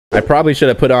I probably should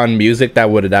have put on music that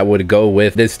would go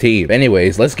with this team.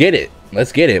 Anyways, let's get it.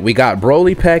 Let's get it. We got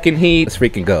Broly packing heat. Let's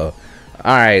freaking go.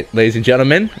 All right, ladies and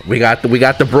gentlemen, we got the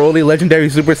Broly Legendary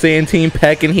Super Saiyan team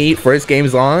packing heat. First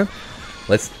game's on.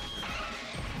 Let's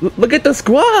look at the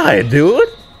squad, dude.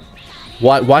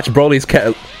 Watch Broly's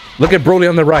look at Broly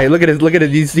on the right. Look at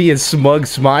it. You see his smug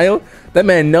smile? That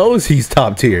man knows he's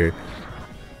top tier.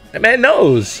 That man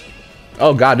knows.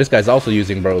 Oh god, this guy's also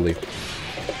using Broly.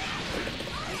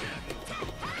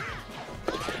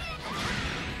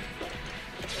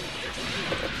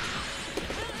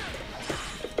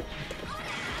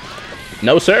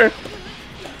 No, sir.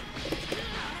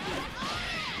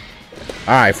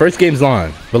 Alright, first game's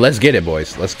on. But let's get it,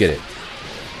 boys. Let's get it.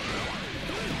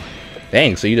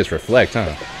 Dang, so you just reflect,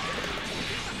 huh?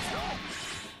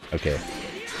 Okay.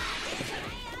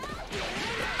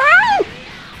 Ah!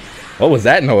 What was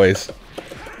that noise?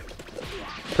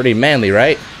 Pretty manly,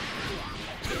 right?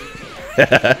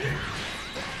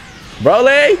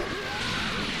 Broly!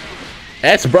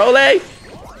 That's Broly!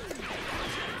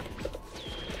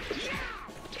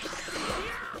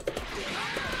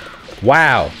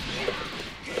 Wow.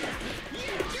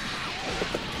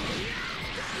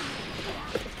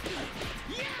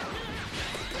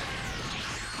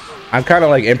 I'm kind of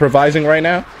like improvising right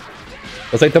now.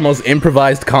 It's like the most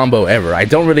improvised combo ever. I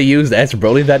don't really use the S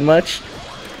Broly that much.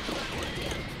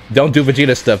 Don't do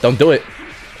Vegeta stuff. Don't do it.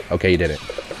 Okay, you did it.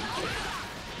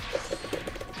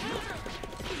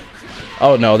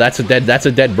 Oh no, that's a dead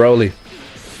Broly.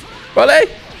 Broly!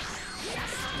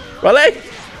 Broly!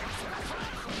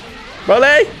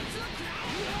 Broly!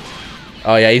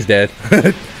 Oh yeah, he's dead.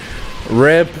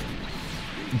 Rip.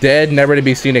 Dead, never to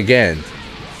be seen again.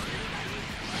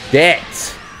 That.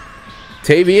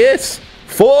 Tavius.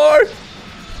 4.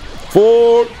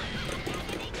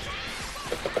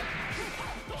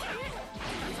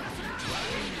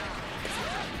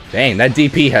 Dang, that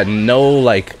DP had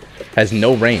has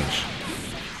no range.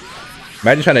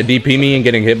 Imagine trying to DP me and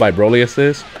getting hit by Broly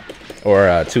assist. Or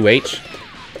 2H.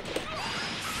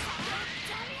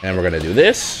 And we're gonna do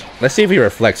this. Let's see if he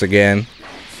reflects again.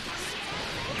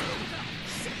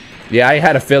 Yeah, I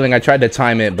had a feeling. I tried to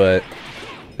time it, but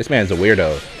this man's a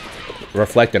weirdo.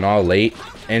 Reflecting all late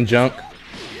and junk.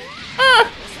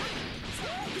 Ah!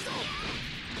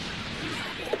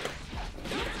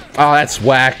 Oh, that's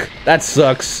whack. That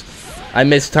sucks. I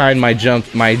mistimed my jump.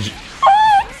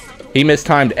 He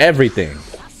mistimed everything.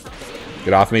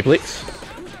 Get off me, please.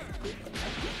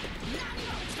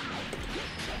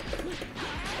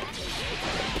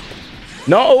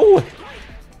 No!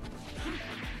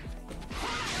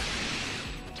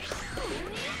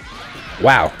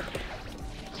 Wow.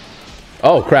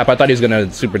 Oh, crap. I thought he was going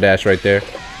to super dash right there.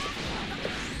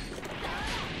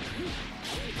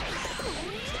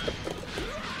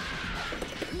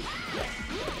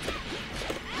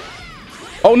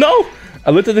 Oh, no! I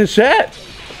looked at the chat.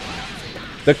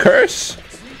 The curse.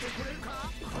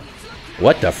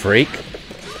 What the freak?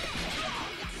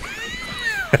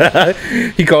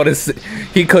 he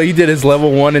did his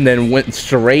level 1 and then went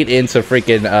straight into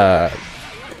freaking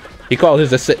he called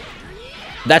his assist.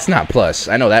 That's not plus.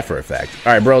 I know that for a fact.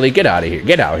 All right, Broly, get out of here.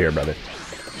 Get out of here, brother.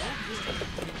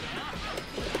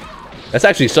 That's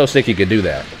actually so sick you could do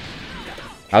that.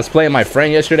 I was playing my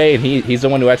friend yesterday and he's the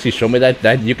one who actually showed me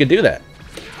that you could do that.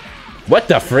 What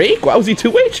the freak? Why was he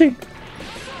 2H'ing?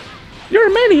 You're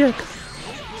a maniac.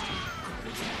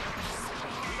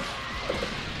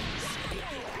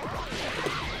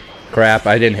 Crap,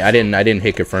 I didn't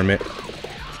hit confirm it.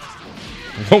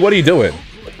 What are you doing?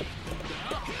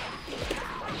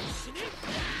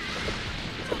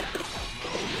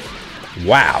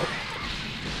 Wow.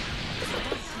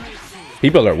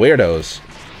 People are weirdos.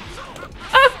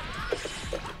 Ah!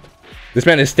 This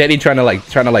man is steady trying to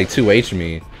 2H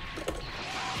me.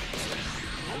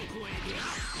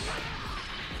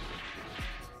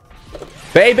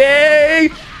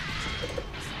 Baby!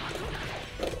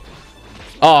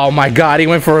 Oh my god, he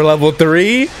went for a level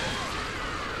 3?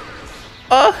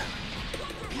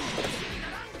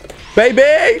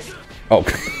 Baby! Oh.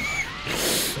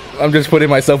 I'm just putting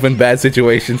myself in bad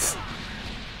situations.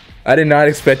 I did not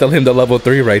expect him to level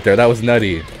 3 right there. That was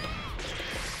nutty.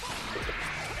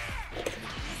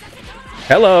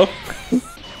 Hello.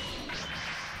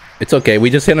 It's okay. We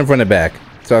just hit him from the back.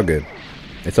 It's all good.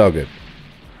 It's all good.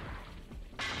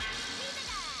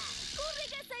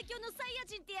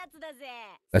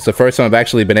 That's the first time I've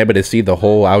actually been able to see the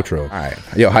whole outro. All right,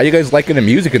 yo, how you guys liking the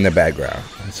music in the background?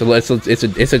 So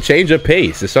it's a change of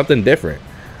pace. It's something different.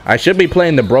 I should be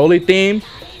playing the Broly theme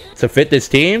to fit this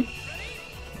team,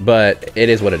 but it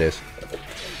is what it is.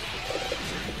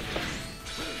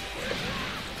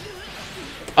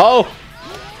 Oh!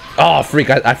 Oh, freak.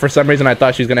 I for some reason, I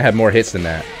thought she was going to have more hits than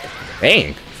that.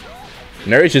 Dang.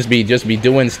 Nerds just be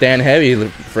doing stand heavy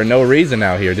for no reason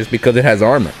out here, just because it has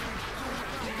armor.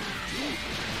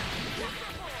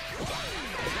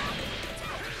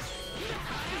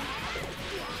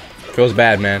 Feels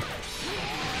bad, man.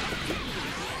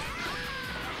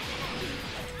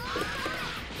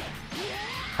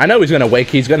 I know he's gonna wake.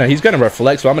 He's gonna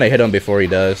reflect, so I'm gonna hit him before he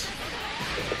does.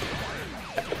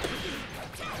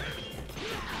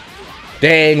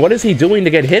 Dang, what is he doing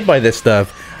to get hit by this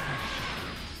stuff?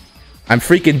 I'm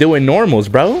freaking doing normals,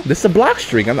 bro. This is a block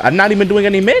streak. I'm not even doing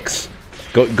any mix.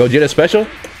 Go get a special.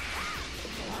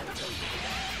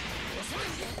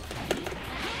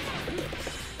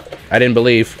 I didn't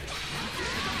believe.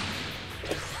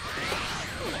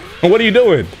 What are you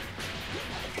doing?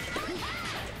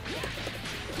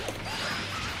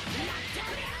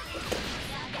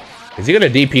 Is he gonna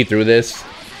DP through this?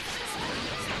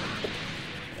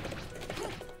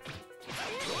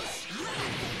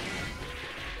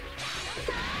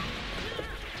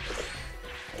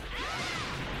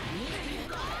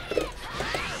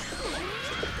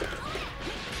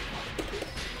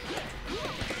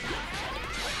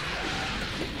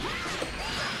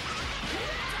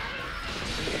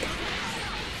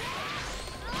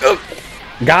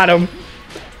 Got him.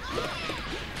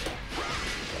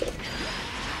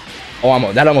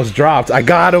 Oh, that almost dropped. I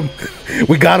got him.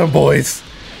 We got him, boys.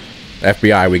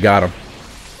 FBI, we got him.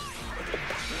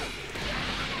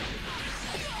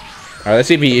 All right, let's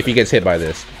see if he gets hit by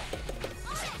this.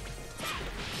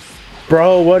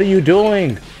 Bro, what are you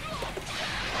doing?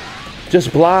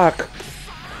 Just block.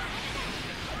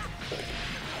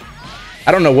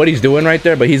 I don't know what he's doing right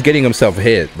there, but he's getting himself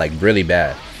hit, like, really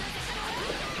bad.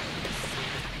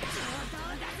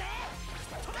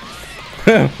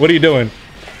 What are you doing?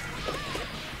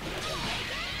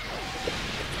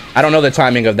 I don't know the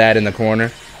timing of that in the corner.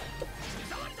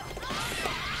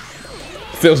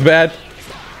 Feels bad.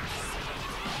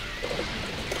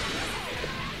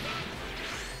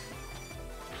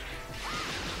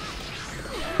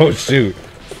 Oh shoot.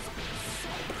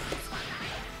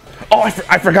 Oh,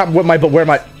 I forgot what where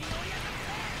my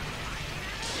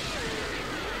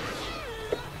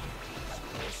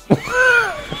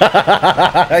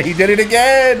he did it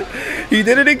again. He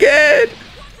did it again.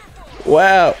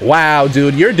 Wow. Wow,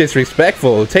 dude, you're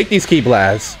disrespectful. Take these key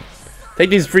blasts.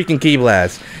 Take these freaking key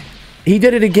blasts. He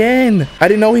did it again. I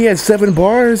didn't know he had 7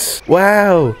 bars.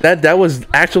 Wow. That was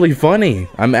actually funny.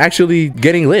 I'm actually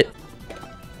getting lit.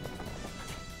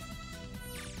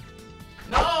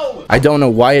 I don't know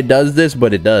why it does this,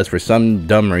 but it does for some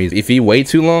dumb reason. If you wait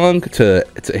too long to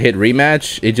hit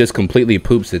rematch, it just completely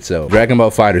poops itself. Dragon Ball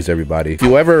FighterZ, everybody. If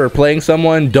you ever are playing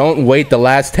someone, don't wait the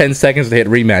last 10 seconds to hit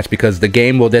rematch because the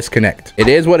game will disconnect. It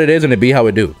is what it is and it be how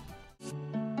it do.